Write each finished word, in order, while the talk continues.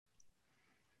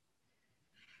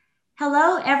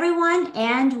Hello, everyone,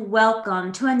 and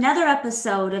welcome to another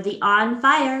episode of the On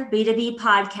Fire B2B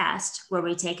podcast, where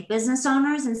we take business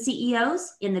owners and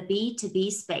CEOs in the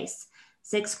B2B space.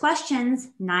 6 questions,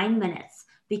 9 minutes,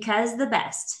 because the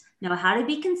best know how to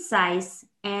be concise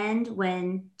and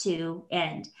when to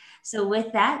end. So,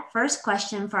 with that, first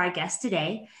question for our guest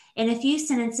today. In a few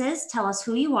sentences, tell us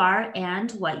who you are and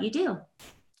what you do.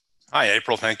 Hi,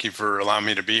 April. Thank you for allowing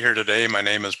me to be here today. My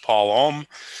name is Paul Ohm.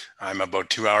 I'm about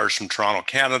 2 hours from Toronto,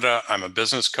 Canada. I'm a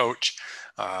business coach.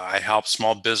 I help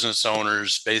small business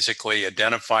owners basically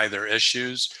identify their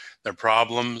issues, their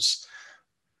problems,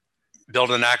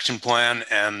 build an action plan,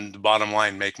 and the bottom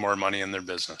line, make more money in their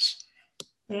business.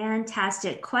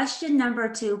 Fantastic. Question number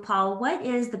 2, Paul. What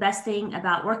is the best thing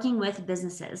about working with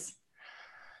businesses?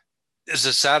 Is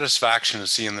the satisfaction of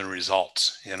seeing the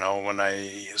results.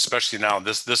 Especially now,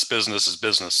 this business is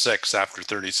business 6 after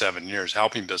 37 years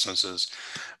helping businesses,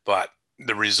 but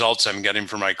the results I'm getting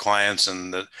from my clients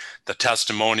and the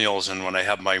testimonials, and when I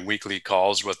have my weekly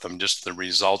calls with them, just the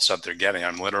results that they're getting,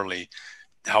 I'm literally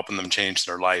helping them change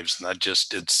their lives. And that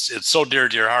just, it's so dear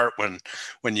to your heart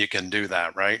when you can do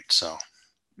that, right? So.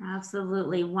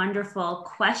 Absolutely wonderful.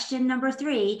 Question number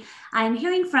 3. I'm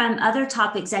hearing from other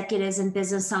top executives and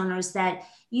business owners that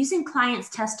using clients'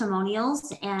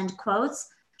 testimonials and quotes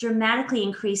dramatically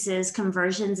increases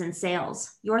conversions and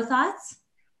sales. Your thoughts?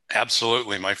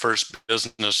 Absolutely. My first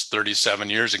business 37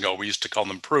 years ago, we used to call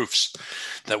them proofs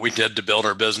that we did to build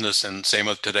our business. And same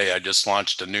with today. I just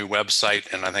launched a new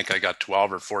website and I think I got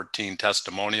 12 or 14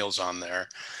 testimonials on there.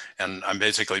 And I'm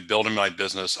basically building my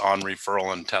business on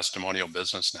referral and testimonial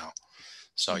business now.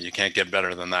 So you can't get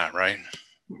better than that, right?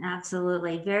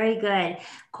 Absolutely. Very good.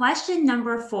 Question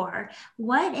number 4.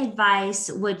 What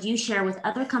advice would you share with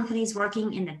other companies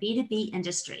working in the B2B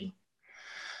industry?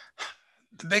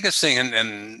 The biggest thing,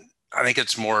 and I think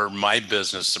it's more my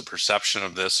business, the perception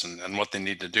of this and what they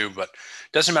need to do, but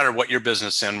it doesn't matter what your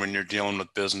business in when you're dealing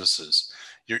with businesses,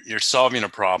 you're solving a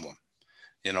problem.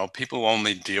 People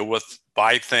only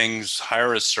buy things,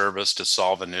 hire a service to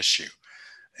solve an issue.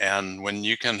 And when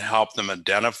you can help them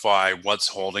identify what's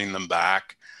holding them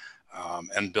back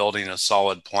and building a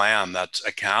solid plan that's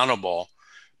accountable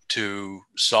to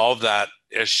solve that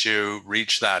issue,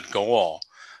 reach that goal,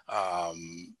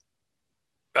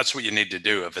 that's what you need to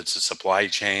do. If it's a supply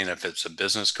chain, if it's a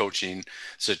business coaching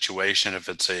situation, if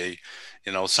it's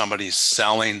somebody's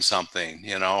selling something,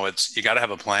 you got to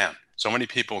have a plan. So many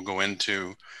people go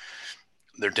into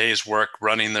their day's work,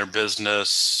 running their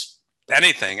business,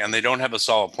 anything, and they don't have a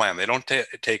solid plan. They don't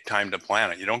take time to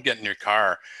plan it. You don't get in your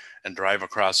car and drive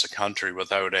across the country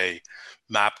without a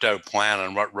mapped out plan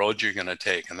on what road you're going to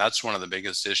take. And that's one of the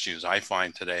biggest issues I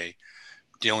find today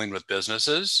dealing with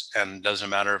businesses, and it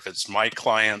doesn't matter if it's my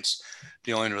clients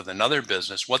dealing with another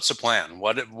business. What's the plan?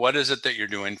 What is it that you're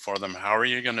doing for them? How are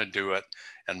you going to do it?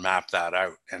 And map that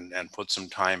out and put some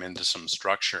time into some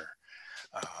structure.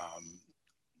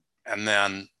 And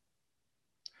then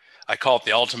I call it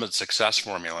the ultimate success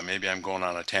formula. Maybe I'm going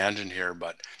on a tangent here,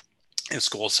 but it's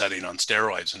goal setting on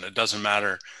steroids. And it doesn't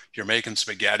matter if you're making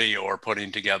spaghetti or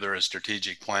putting together a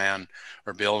strategic plan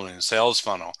or building a sales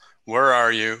funnel. Where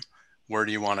are you? Where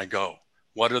do you want to go?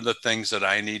 What are the things that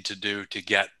I need to do to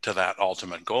get to that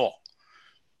ultimate goal?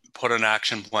 Put an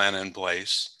action plan in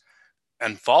place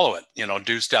and follow it.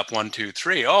 Do step 1, 2,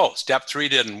 3. Oh, step 3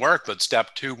 didn't work, but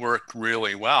step 2 worked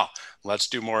really well. Let's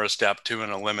do more of step 2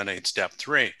 and eliminate step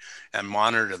 3 and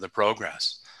monitor the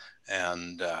progress.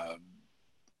 And,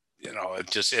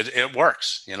 it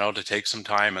works, to take some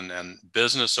time, and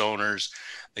business owners,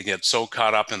 they get so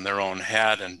caught up in their own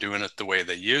head and doing it the way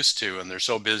they used to. And they're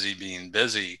so busy being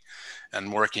busy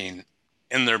and working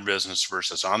in their business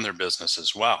versus on their business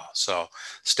as well. So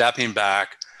stepping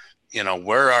back,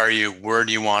 where are you? Where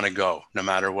do you want to go? No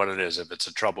matter what it is, if it's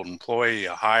a troubled employee,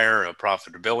 a hire, a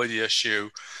profitability issue,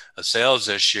 a sales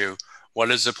issue,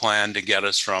 what is the plan to get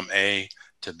us from A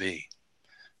to B?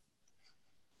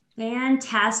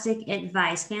 Fantastic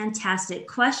advice. Fantastic.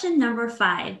 Question number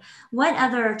 5. What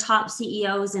other top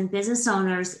CEOs and business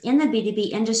owners in the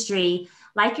B2B industry,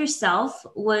 like yourself,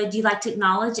 would you like to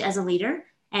acknowledge as a leader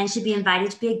and should be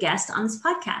invited to be a guest on this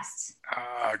podcast?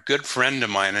 A good friend of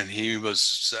mine, and he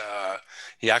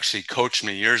actually coached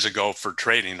me years ago for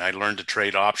trading. I learned to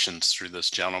trade options through this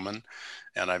gentleman,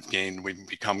 and we've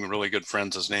become really good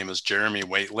friends. His name is Jeremy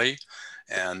Waitley,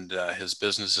 and his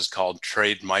business is called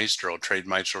Trade Maestro,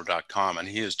 trademaestro.com. And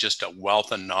he is just a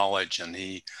wealth of knowledge, and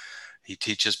he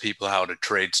teaches people how to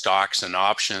trade stocks and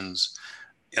options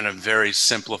in a very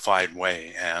simplified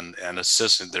way, and a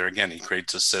system there. Again, he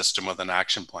creates a system with an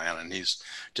action plan, and he's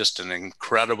just an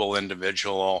incredible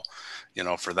individual,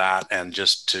 for that, and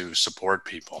just to support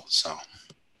people. So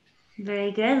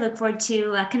very good. Look forward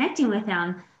to connecting with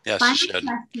him. yes, you Final should.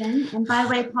 question, and by the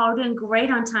way, Paul, we're doing great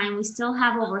on time. We still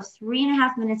have over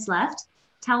 3.5 minutes left.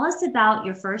 Tell us about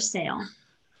your first sale.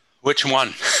 Which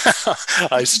one?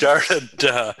 I started,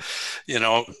 that's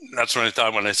what I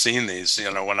thought when I seen these.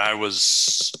 When I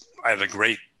had a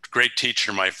great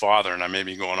teacher, my father, and I may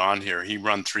be going on here. He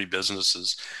run 3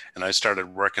 businesses, and I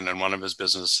started working in one of his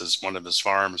businesses, one of his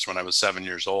farms, when I was 7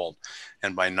 years old.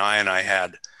 And by 9, I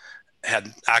had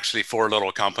actually 4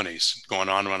 little companies going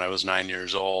on when I was 9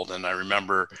 years old. And I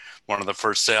remember one of the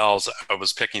first sales, I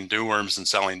was picking dew worms and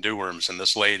selling dew worms. And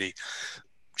this lady,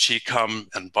 she come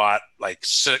and bought like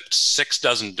six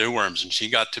dozen dew worms, and she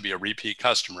got to be a repeat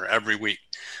customer every week,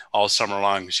 all summer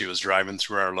long. She was driving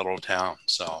through our little town.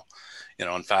 So,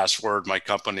 and fast forward, my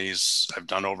companies, I've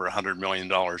done over $100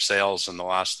 million sales in the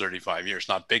last 35 years.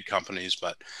 Not big companies,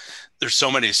 but there's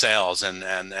so many sales. And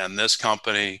this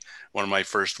company, one of my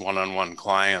first one-on-one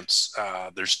clients,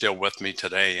 they're still with me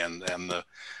today. And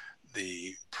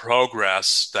the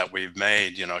progress that we've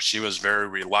made, she was very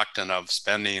reluctant of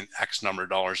spending X number of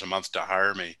dollars a month to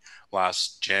hire me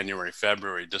last January,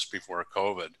 February, just before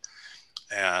COVID.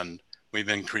 And we've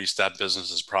increased that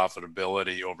business's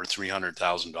profitability over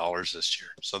 $300,000 this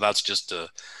year. So that's just an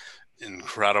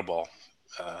incredible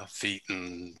feat,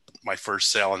 in my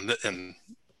first sale in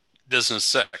business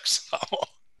 6.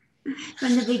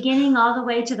 From the beginning all the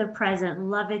way to the present.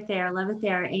 Love it there. Love it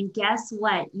there. And guess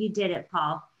what? You did it,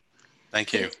 Paul.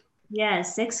 Thank you.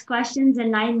 Yes, 6 questions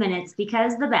in 9 minutes,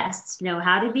 because the best know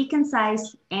how to be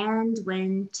concise and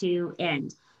when to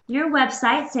end. Your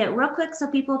website, say it real quick so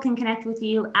people can connect with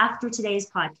you after today's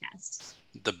podcast.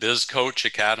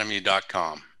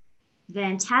 thebizcoachacademy.com.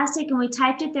 Fantastic. And we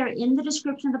typed it there in the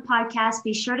description of the podcast.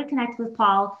 Be sure to connect with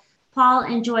Paul. Paul,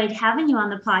 enjoyed having you on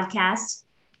the podcast.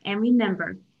 And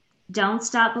remember, don't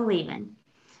stop believing.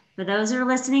 For those who are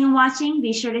listening and watching,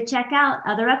 be sure to check out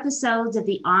other episodes of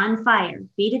the On Fire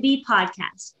B2B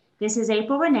podcast. This is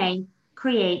April Renee.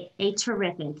 Create a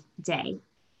terrific day.